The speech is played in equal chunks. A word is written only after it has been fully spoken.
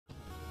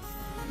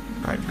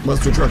Alright,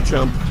 monster truck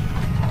jump.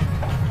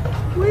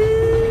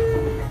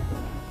 Whee!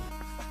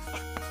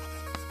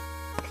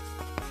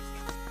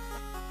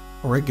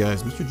 Alright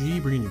guys, Mr. G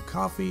bringing you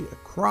coffee, a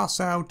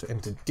crossout,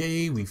 and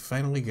today we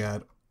finally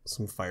got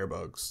some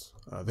firebugs.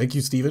 Thank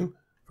you, Steven,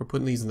 for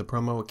putting these in the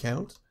promo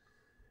account.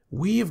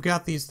 We have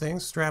got these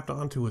things strapped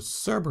onto a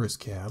Cerberus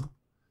Cab.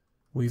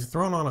 We've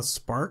thrown on a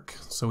spark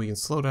so we can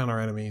slow down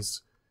our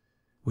enemies.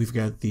 We've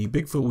got the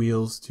Bigfoot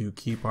wheels to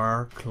keep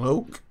our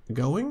cloak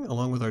going,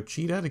 along with our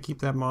Cheetah to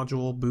keep that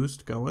module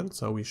boost going,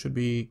 so we should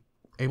be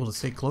able to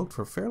stay cloaked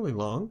for fairly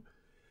long.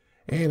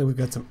 And we've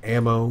got some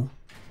ammo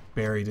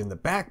buried in the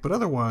back, but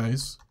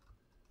otherwise,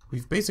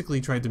 we've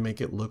basically tried to make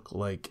it look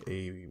like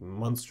a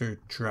monster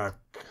truck,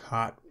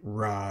 hot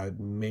rod,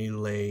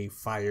 melee,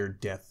 fire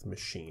death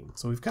machine.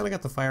 So we've kind of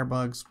got the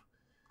firebugs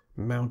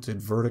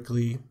mounted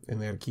vertically in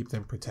there to keep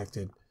them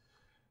protected.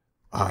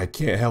 I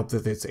can't help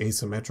that it's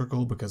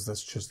asymmetrical because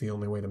that's just the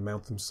only way to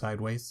mount them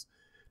sideways.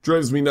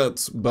 Drives me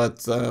nuts,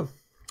 but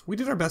we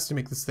did our best to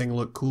make this thing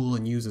look cool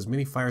and use as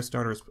many fire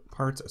starter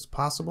parts as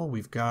possible.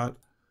 We've got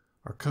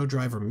our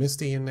co-driver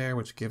Misty in there,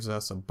 which gives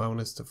us a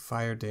bonus to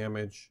fire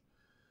damage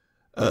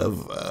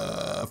of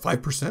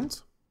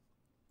 5%.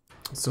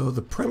 So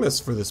the premise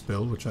for this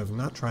build, which I've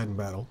not tried in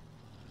battle,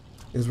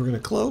 is we're going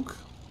to cloak,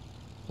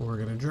 we're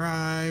going to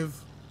drive,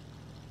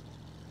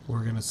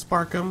 we're going to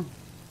spark them,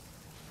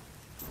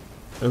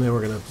 and then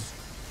we're going to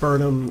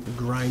burn them,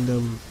 grind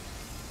them,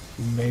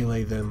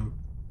 melee them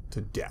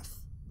to death.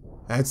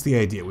 That's the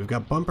idea. We've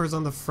got bumpers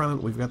on the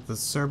front, we've got the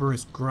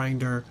Cerberus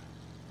grinder,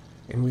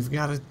 and we've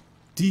got a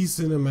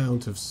decent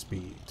amount of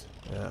speed.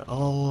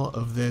 All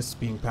of this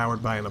being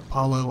powered by an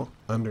Apollo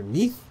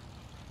underneath.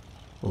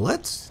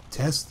 Let's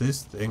test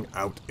this thing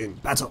out in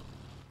battle.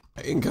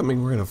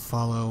 Incoming, we're going to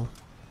follow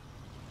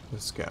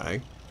this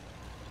guy,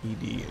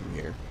 ED, in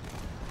here.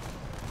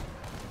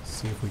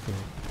 See if we can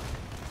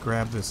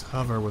grab this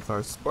hover with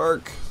our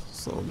spark,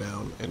 slow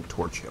down, and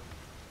torch him.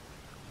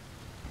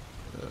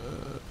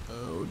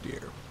 Oh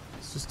dear.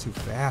 It's just too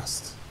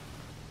fast.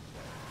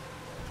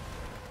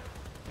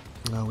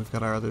 Oh, we've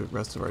got our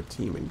rest of our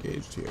team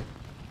engaged here.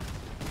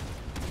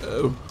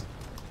 Oh.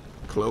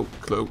 Cloak,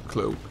 cloak,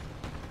 cloak.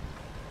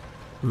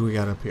 Who do we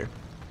got up here?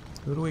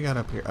 Who do we got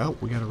up here? Oh,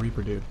 we got a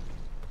Reaper dude.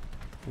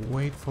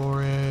 Wait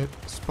for it.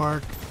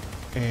 Spark.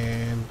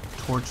 And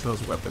torch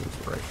those weapons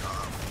right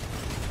off.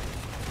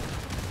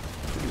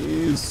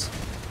 Jeez.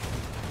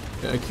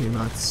 I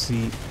cannot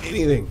see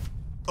anything.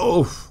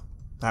 Oh,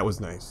 that was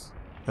nice.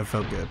 That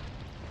felt good.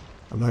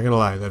 I'm not gonna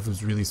lie, that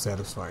was really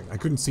satisfying. I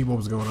couldn't see what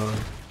was going on.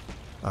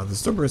 The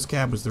Cerberus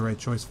Cab was the right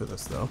choice for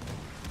this, though.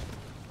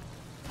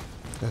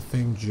 That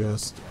thing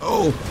just...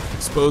 Oh!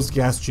 Exposed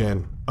gas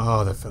gen.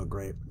 Oh, that felt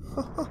great.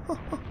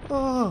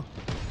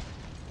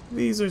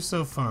 These are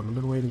so fun. I've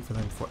been waiting for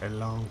them for a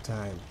long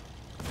time.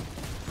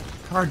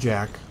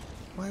 Carjack.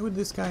 Why would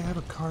this guy have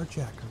a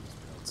carjack on his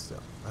build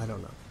still? I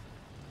don't know.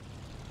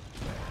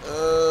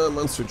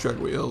 Monster truck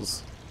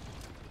wheels.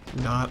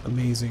 Not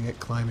amazing at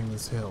climbing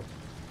this hill.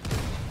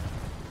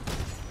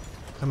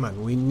 Come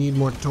on, we need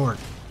more torque.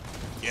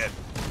 Get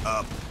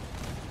up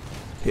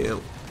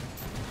hill.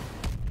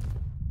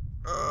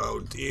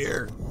 Oh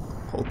dear.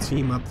 Whole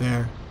team up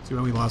there. See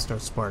why we lost our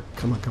spark.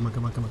 Come on, come on,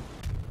 come on, come on.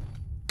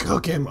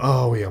 Cook him.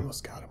 Oh, we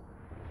almost got him.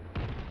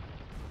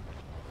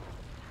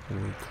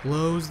 And we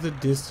close the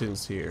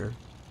distance here.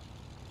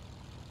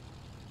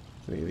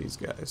 Any of these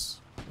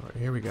guys. Alright,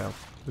 here we go.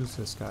 Who's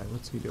this guy?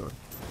 What's he doing?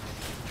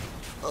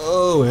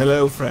 Oh,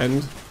 hello,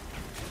 friend.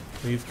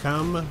 We've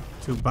come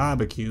to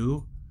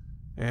barbecue,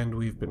 and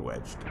we've been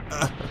wedged.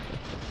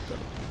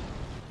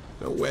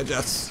 Don't wedge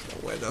us.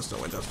 Don't wedge us. Don't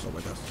wedge us. Don't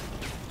wedge us.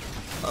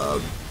 Oh,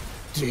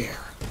 dear.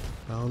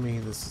 Tell me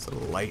this is a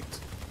light.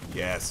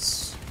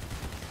 Yes.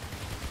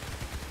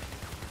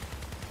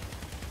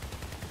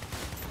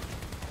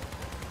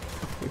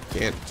 We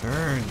can't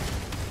turn.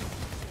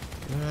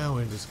 Well,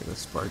 we're just gonna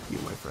spark you,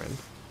 my friend.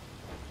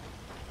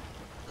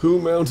 Who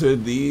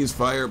mounted these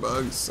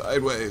firebugs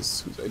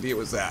sideways? Whose idea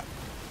was that?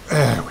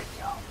 There we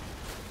go.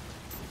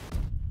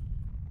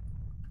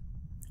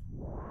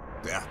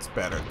 That's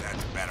better.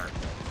 That's better.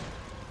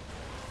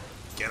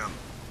 Get him.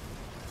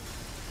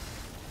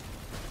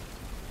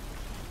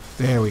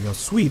 There we go.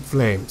 Sweet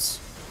flames.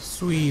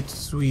 Sweet,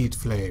 sweet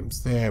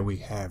flames. There we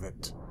have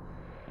it.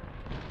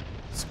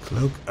 Let's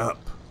cloak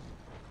up.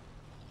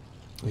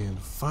 And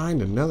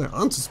find another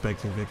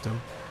unsuspecting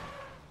victim.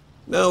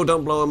 No,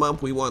 don't blow him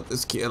up. We want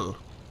this kill.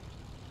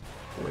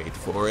 Wait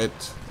for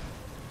it.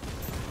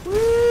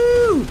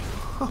 Woo!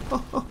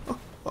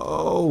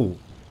 Oh.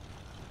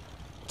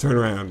 Turn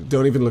around.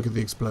 Don't even look at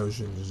the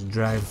explosion. Just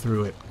drive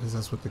through it, because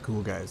that's what the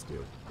cool guys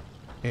do.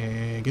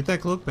 And get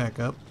that cloak back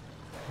up.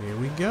 Here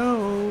we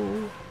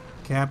go.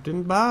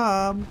 Captain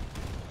Bob.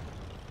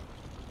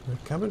 We're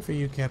coming for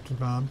you, Captain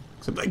Bob.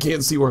 Except I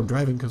can't see where I'm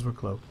driving because we're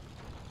cloaked.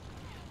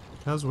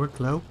 Because we're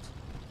cloaked.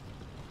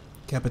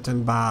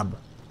 Captain Bob.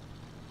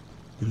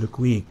 You look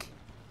weak.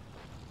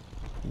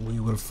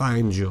 We will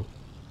find you.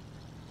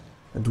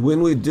 And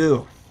when we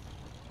do,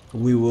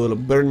 we will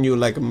burn you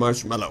like a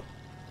marshmallow.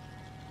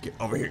 Get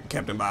over here,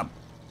 Captain Bob.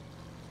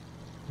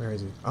 Where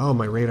is he? Oh,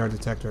 my radar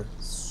detector.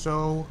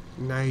 So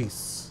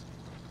nice.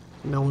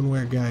 Knowing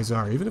where guys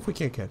are, even if we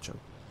can't catch them.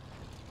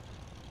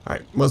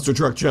 Alright, monster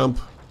truck jump.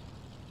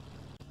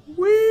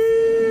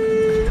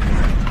 Whee!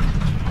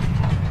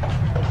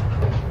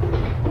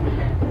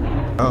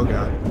 Oh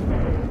god.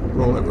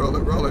 Roll it, roll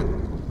it, roll it.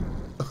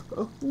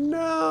 Oh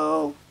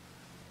no!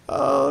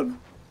 Oh,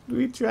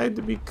 we tried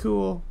to be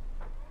cool.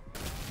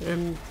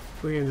 And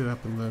we ended up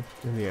in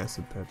the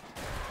acid pit.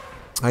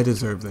 I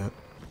deserve that.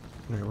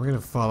 Alright, we're gonna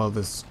follow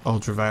this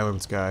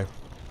ultraviolence guy.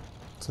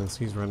 Since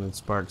he's running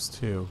sparks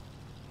too.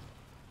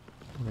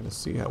 We're gonna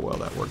see how well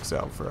that works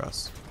out for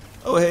us.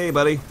 Oh hey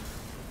buddy!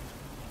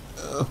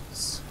 Oh,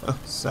 so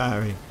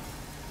sorry.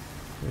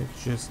 We're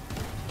just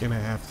gonna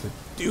have to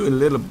do a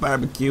little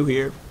barbecue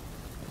here.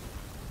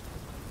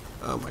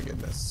 Oh my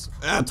goodness.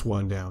 That's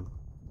one down.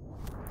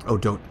 Oh,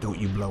 don't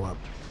you blow up.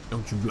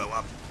 Don't you blow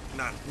up.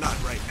 Not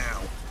right now.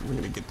 We're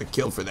gonna get the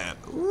kill for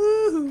that.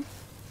 Woohoo!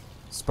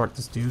 Spark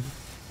this dude.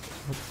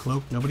 Oh,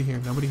 cloak. Nobody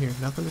here. Nobody here.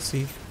 Nothing to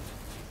see.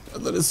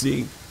 Nothing to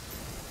see.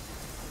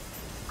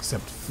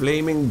 Except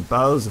flaming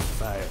balls of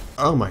fire.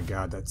 Oh my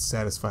god, that's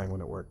satisfying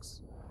when it works.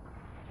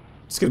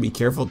 Just gotta be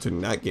careful to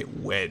not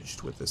get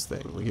wedged with this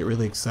thing. We get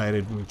really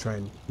excited when we try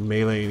and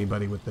melee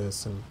anybody with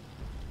this, and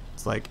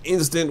it's like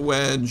instant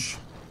wedge.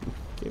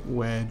 Get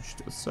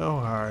wedged. It's so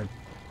hard.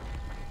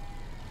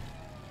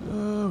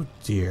 Oh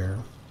dear.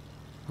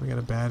 We got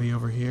a baddie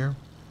over here.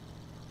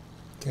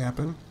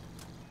 Capping.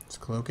 Let's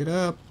cloak it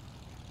up.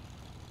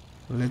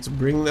 Let's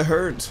bring the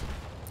hurt.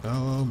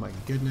 Oh my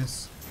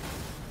goodness.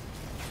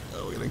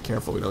 Oh, we gotta be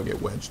careful we don't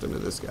get wedged into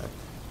this guy.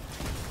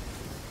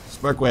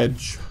 Spark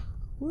wedge.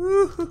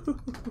 Woo!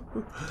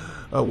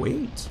 Oh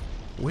wait.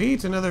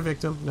 Wait, another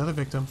victim. Another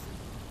victim.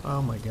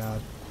 Oh my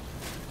god.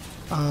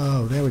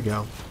 Oh, there we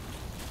go.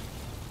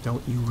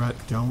 Don't you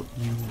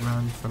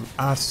run from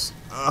us.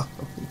 Oh,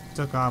 we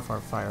took off our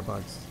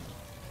firebugs.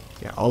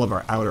 Yeah, all of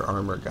our outer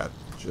armor got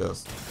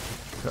just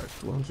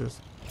cooked. Well,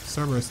 just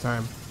Cerberus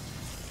time.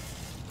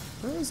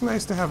 It's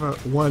nice to have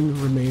one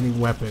remaining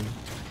weapon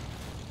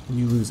and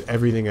you lose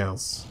everything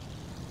else.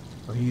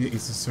 Oh,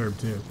 he's a Cerb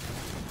too.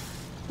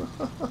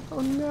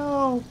 Oh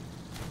no!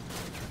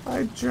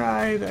 I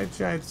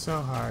tried so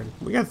hard.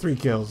 We got 3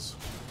 kills.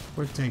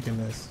 We're taking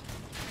this.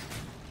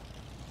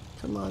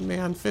 Come on,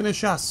 man,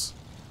 finish us.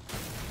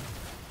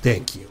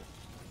 Thank you.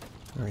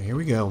 Alright, here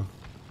we go.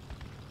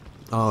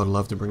 Oh, I'd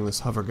love to bring this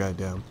hover guy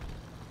down.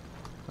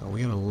 Oh,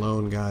 we got a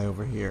lone guy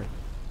over here.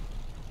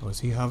 Oh, is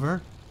he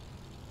hover?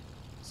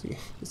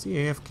 Is he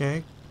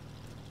AFK?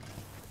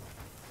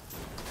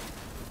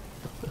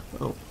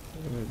 Oh,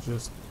 I'm gonna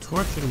just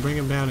torch it and bring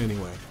him down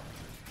anyway.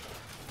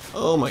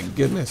 Oh my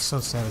goodness, so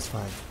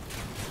satisfying.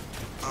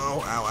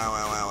 Oh, ow, ow,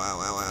 ow, ow,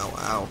 ow,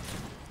 ow,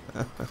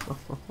 ow,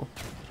 ow.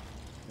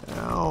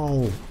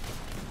 Ow.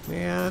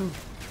 Man.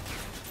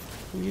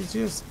 You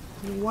just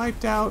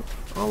wiped out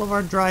all of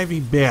our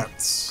drivey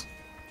bits.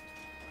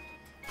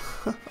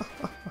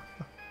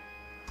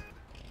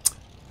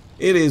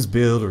 It is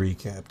build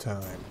recap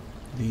time.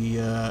 The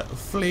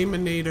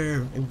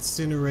Flaminator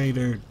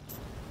Incinerator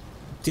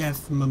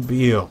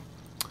Deathmobile.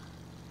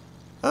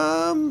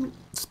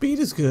 Speed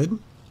is good.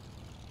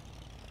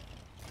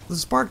 The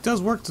spark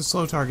does work to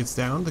slow targets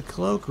down. The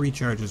cloak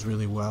recharges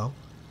really well.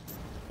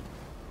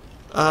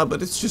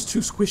 But it's just too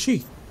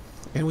squishy.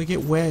 And we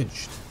get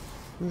wedged.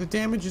 And the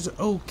damage is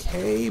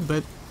okay,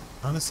 but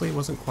honestly it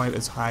wasn't quite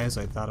as high as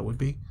I thought it would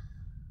be.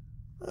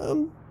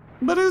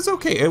 But it was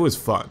okay. It was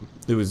fun.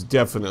 It was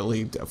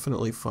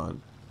definitely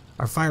fun.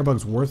 Are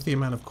firebugs worth the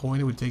amount of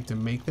coin it would take to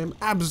make them?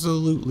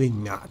 Absolutely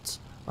not.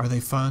 Are they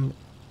fun?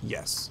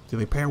 Yes. Do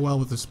they pair well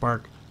with the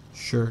spark?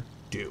 Sure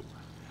do.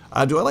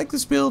 Do I like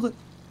this build?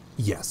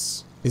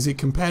 Yes. Is it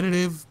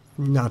competitive?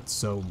 Not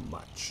so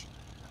much.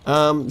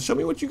 Show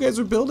me what you guys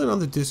are building on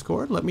the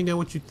Discord. Let me know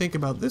what you think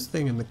about this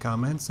thing in the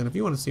comments. And if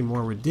you want to see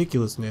more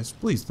ridiculousness,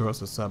 please throw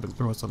us a sub and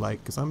throw us a like,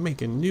 because I'm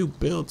making new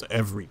builds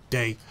every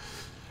day.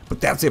 But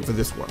that's it for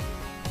this one.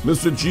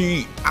 Mr.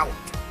 G out.